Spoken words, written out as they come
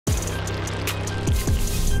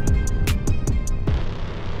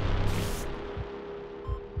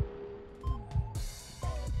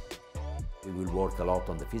work a lot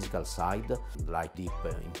on the physical side, like deep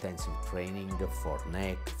intensive training for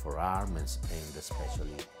neck, for arms, and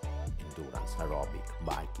especially endurance, aerobic,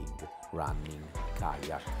 biking, running,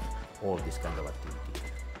 kayak, all this kind of activity.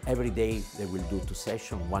 Every day they will do 2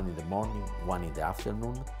 sessions, one in the morning, one in the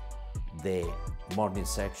afternoon. The morning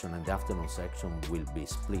section and the afternoon section will be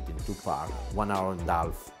split in 2 parts, 1 hour and a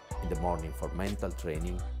half in the morning for mental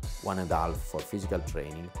training, 1.5 hours for physical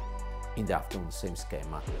training. In the afternoon, same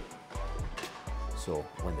schema. So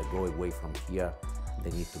when they go away from here,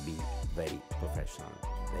 they need to be very professional.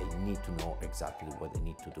 They need to know exactly what they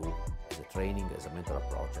need to do as a training, as a mental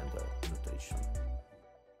approach, and nutrition.